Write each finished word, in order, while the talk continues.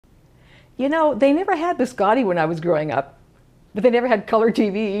You know, they never had biscotti when I was growing up, but they never had color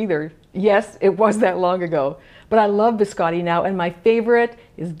TV either. Yes, it was that long ago. But I love biscotti now, and my favorite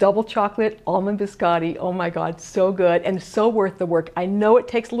is double chocolate almond biscotti. Oh my God, so good and so worth the work. I know it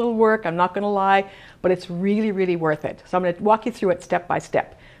takes a little work, I'm not gonna lie, but it's really, really worth it. So I'm gonna walk you through it step by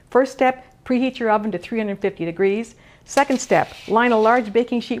step. First step, preheat your oven to 350 degrees. Second step, line a large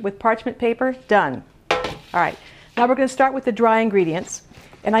baking sheet with parchment paper. Done. All right, now we're gonna start with the dry ingredients.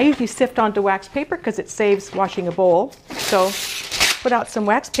 And I usually sift onto wax paper because it saves washing a bowl. So put out some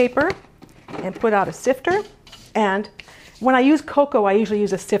wax paper and put out a sifter. And when I use cocoa, I usually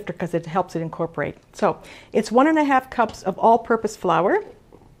use a sifter because it helps it incorporate. So it's 1.5 cups of all-purpose flour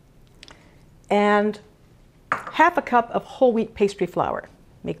and 1/2 cup of whole wheat pastry flour.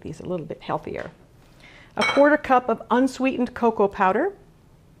 Make these a little bit healthier. 1/4 cup of unsweetened cocoa powder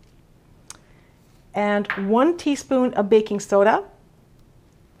and 1 teaspoon of baking soda,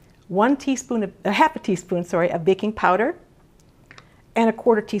 1 teaspoon of, 1/2 teaspoon, sorry, of baking powder, and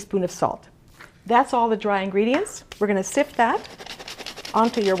 1/4 teaspoon of salt. That's all the dry ingredients. We're going to sift that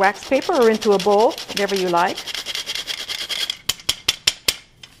onto your wax paper or into a bowl, whatever you like.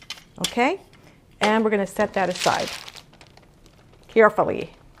 Okay, and we're going to set that aside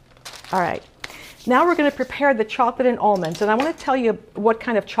carefully. All right, now we're going to prepare the chocolate and almonds, and I want to tell you what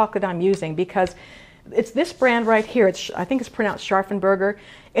kind of chocolate I'm using because it's this brand right here. I think it's pronounced Scharfenberger.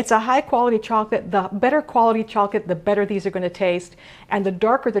 It's a high quality chocolate. The better quality chocolate, the better these are going to taste. And the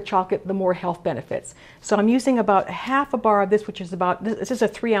darker the chocolate, the more health benefits. So I'm using about 1/2 bar of this, which is about, this is a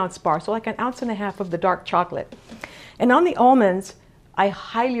 3-ounce bar, so like 1.5 ounces of the dark chocolate. And on the almonds, I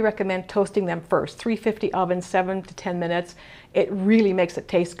highly recommend toasting them first. 350 oven, 7 to 10 minutes. It really makes it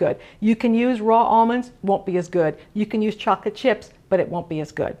taste good. You can use raw almonds, won't be as good. You can use chocolate chips, but it won't be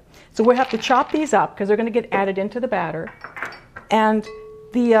as good. So we'll have to chop these up because they're going to get added into the batter. And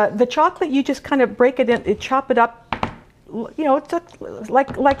the chocolate, you just kind of break it in, chop it up, you know,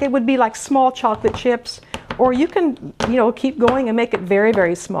 like it would be like small chocolate chips, or you can, you know, keep going and make it very,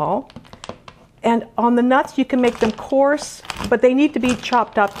 very small. And on the nuts, you can make them coarse, but they need to be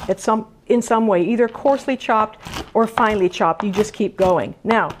chopped up in some way, either coarsely chopped or finely chopped. You just keep going.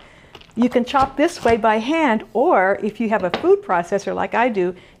 Now, you can chop this way by hand, or if you have a food processor like I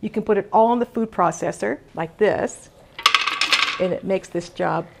do, you can put it all in the food processor like this, and it makes this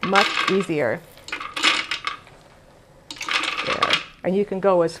job much easier. There. And you can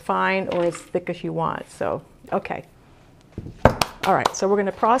go as fine or as thick as you want. So, okay. All right, so we're going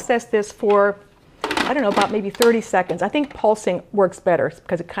to process this for, I don't know, about maybe 30 seconds. I think pulsing works better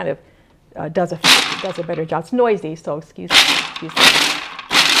because it kind of does a better job. It's noisy, so excuse me.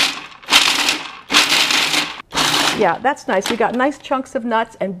 Yeah, that's nice. We got nice chunks of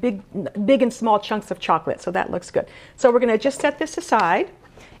nuts and big and small chunks of chocolate, so that looks good. So we're going to just set this aside,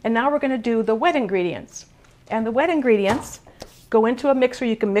 and now we're going to do the wet ingredients. And the wet ingredients go into a mixer.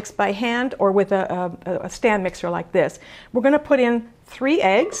 You can mix by hand or with a stand mixer like this. We're going to put in 3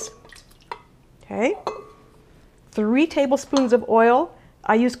 eggs, okay, 3 tablespoons of oil.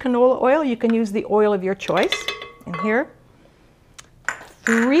 I use canola oil. You can use the oil of your choice in here.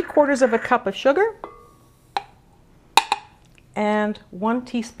 3/4 cup of sugar, and 1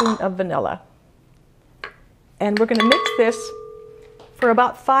 teaspoon of vanilla. And we're going to mix this for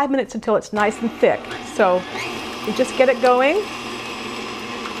about 5 minutes until it's nice and thick. So you just get it going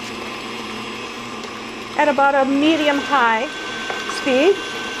at about a medium-high speed.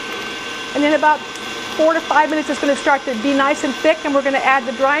 And in about 4 to 5 minutes, it's going to start to be nice and thick, and we're going to add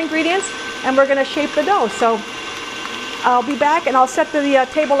the dry ingredients, and we're going to shape the dough. So I'll be back, and I'll set the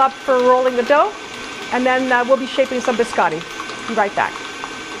table up for rolling the dough, and then we'll be shaping some biscotti. Be right back.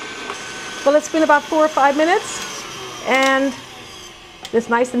 Well, it's been about 4 or 5 minutes, and it's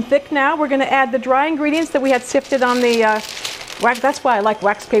nice and thick now. We're going to add the dry ingredients that we had sifted on the wax. That's why I like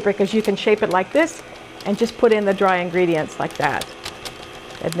wax paper, because you can shape it like this and just put in the dry ingredients like that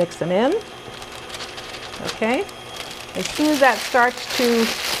and mix them in. Okay. As soon as that starts to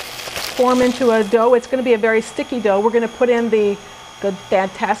form into a dough, it's going to be a very sticky dough. We're going to put in the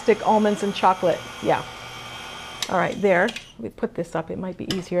fantastic almonds and chocolate. Yeah. All right, there. Let me put this up. It might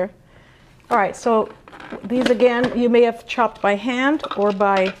be easier. All right, so these, again, you may have chopped by hand or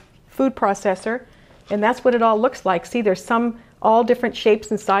by food processor, and that's what it all looks like. See, there's some all different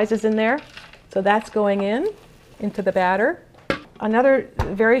shapes and sizes in there. So that's going into the batter. Another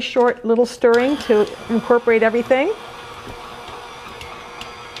very short little stirring to incorporate everything.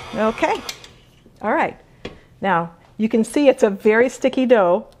 Okay. All right. Now, you can see it's a very sticky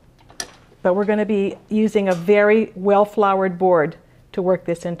dough, but we're going to be using a very well-floured board to work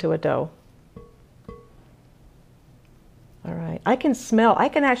this into a dough. All right. I can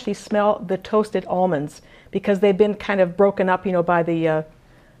actually smell the toasted almonds because they've been kind of broken up, you know, by the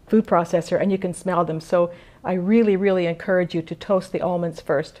food processor, and you can smell them. So I really, really encourage you to toast the almonds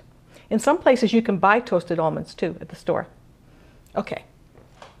first. In some places you can buy toasted almonds too at the store. Okay,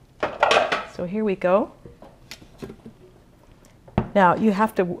 so here we go. Now you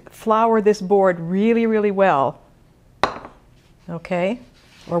have to flour this board really, really well, okay?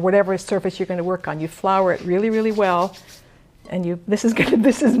 Or whatever surface you're going to work on. You flour it really, really well, and this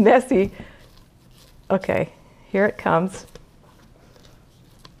is messy. Okay, here it comes.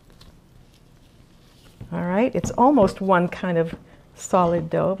 All right, it's almost one kind of solid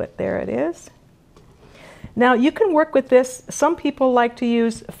dough, but there it is. Now you can work with this. Some people like to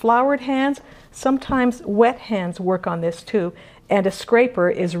use floured hands. Sometimes wet hands work on this too. And a scraper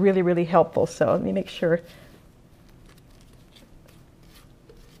is really, really helpful. So let me make sure.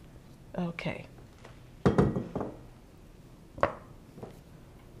 Okay.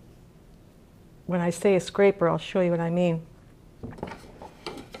 When I say a scraper, I'll show you what I mean.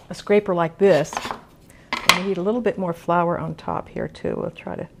 A scraper like this. We need a little bit more flour on top here too. We'll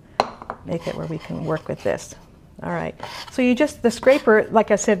try to make it where we can work with this. All right. So the scraper,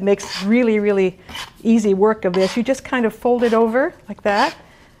 like I said, makes really, really easy work of this. You just kind of fold it over like that,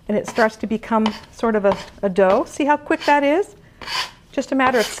 and it starts to become sort of a dough. See how quick that is? Just a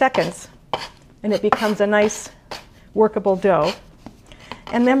matter of seconds, and it becomes a nice workable dough.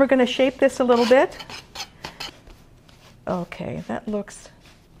 And then we're going to shape this a little bit. Okay, that looks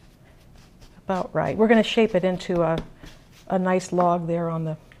about right. We're going to shape it into a nice log there on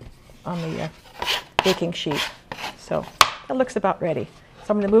the baking sheet. So that looks about ready. So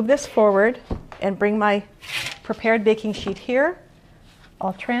I'm going to move this forward and bring my prepared baking sheet here.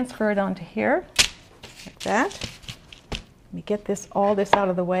 I'll transfer it onto here, like that. Let me get all this out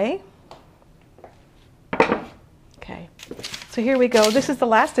of the way. Okay, so here we go. This is the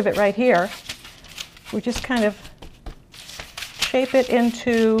last of it right here. We just kind of shape it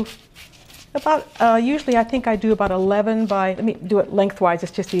into about, usually I think I do about 11 by, let me do it lengthwise,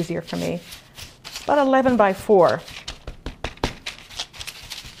 it's just easier for me. About 11 by 4. I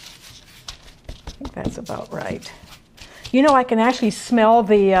think that's about right. You know, I can actually smell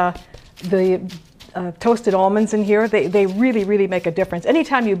the toasted almonds in here. They really, really make a difference.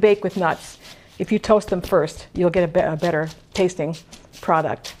 Anytime you bake with nuts, if you toast them first, you'll get a better tasting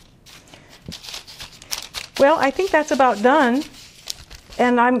product. Well, I think that's about done.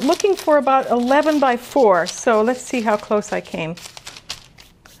 And I'm looking for about 11 by 4. So let's see how close I came.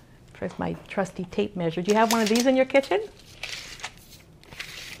 There's my trusty tape measure. Do you have one of these in your kitchen?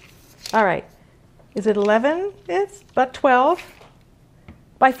 All right. Is it 11? It's about 12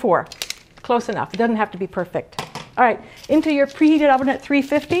 by 4. Close enough. It doesn't have to be perfect. All right. Into your preheated oven at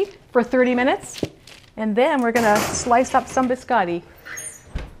 350 for 30 minutes. And then we're going to slice up some biscotti.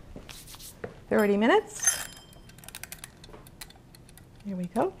 30 minutes. Here we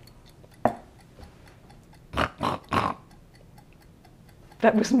go.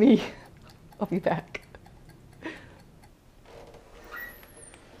 That was me. I'll be back.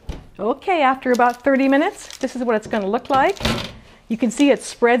 Okay, after about 30 minutes, this is what it's going to look like. You can see it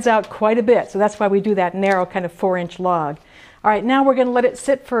spreads out quite a bit, so that's why we do that narrow kind of 4-inch log. All right, now we're going to let it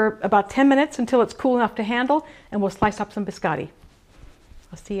sit for about 10 minutes until it's cool enough to handle, and we'll slice up some biscotti.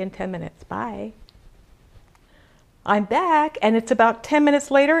 I'll see you in 10 minutes. Bye. I'm back, and it's about 10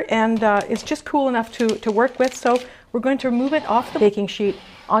 minutes later, and it's just cool enough to work with. So we're going to remove it off the baking sheet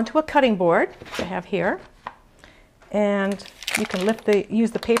onto a cutting board, which I have here. And you can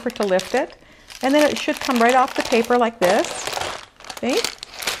use the paper to lift it. And then it should come right off the paper like this. See?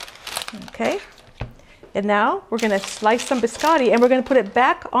 Okay. And now we're going to slice some biscotti, and we're going to put it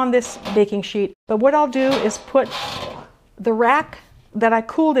back on this baking sheet. But what I'll do is put the rack that I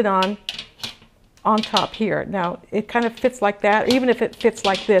cooled it on top here. Now, it kind of fits like that. Even if it fits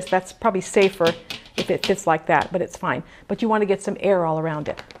like this, that's probably safer if it fits like that, but it's fine. But you want to get some air all around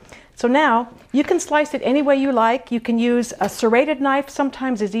it. So now, you can slice it any way you like. You can use a serrated knife,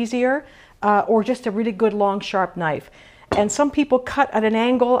 sometimes is easier, or just a really good long, sharp knife. And some people cut at an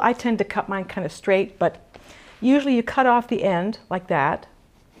angle. I tend to cut mine kind of straight, but usually you cut off the end like that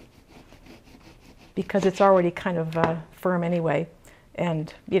because it's already kind of firm anyway.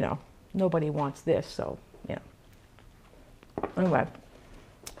 And, you know, nobody wants this, so, yeah. Anyway,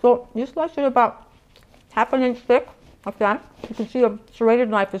 so you slice it about ½ inch thick, like that. You can see a serrated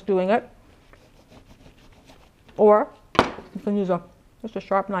knife is doing it. Or you can use just a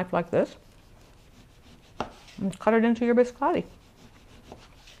sharp knife like this and cut it into your biscotti.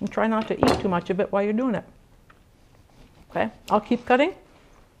 And try not to eat too much of it while you're doing it. Okay, I'll keep cutting.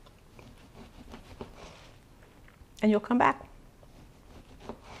 And you'll come back.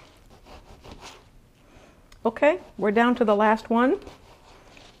 Okay, we're down to the last one.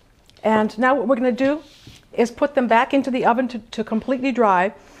 And now what we're going to do is put them back into the oven to completely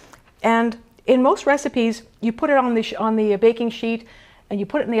dry. And in most recipes, you put it on the baking sheet and you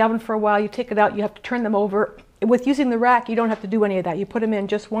put it in the oven for a while. You take it out, you have to turn them over. With using the rack, you don't have to do any of that. You put them in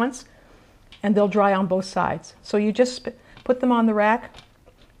just once and they'll dry on both sides. So you just put them on the rack.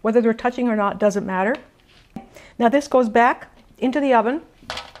 Whether they're touching or not doesn't matter. Now this goes back into the oven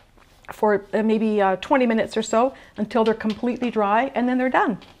for maybe 20 minutes or so until they're completely dry, and then they're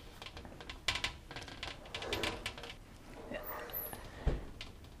done.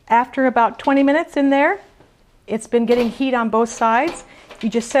 After about 20 minutes in there, it's been getting heat on both sides. You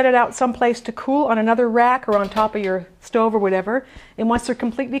just set it out someplace to cool on another rack or on top of your stove or whatever, and once they're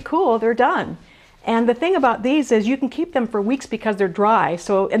completely cool, they're done. And the thing about these is you can keep them for weeks because they're dry,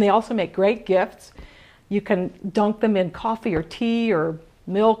 and they also make great gifts. You can dunk them in coffee or tea or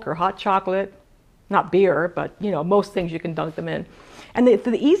milk or hot chocolate. Not beer, but most things you can dunk them in. And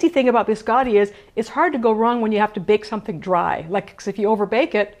the easy thing about biscotti is it's hard to go wrong when you have to bake something dry. Like, 'cause if you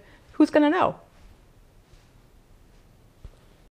overbake it, who's going to know?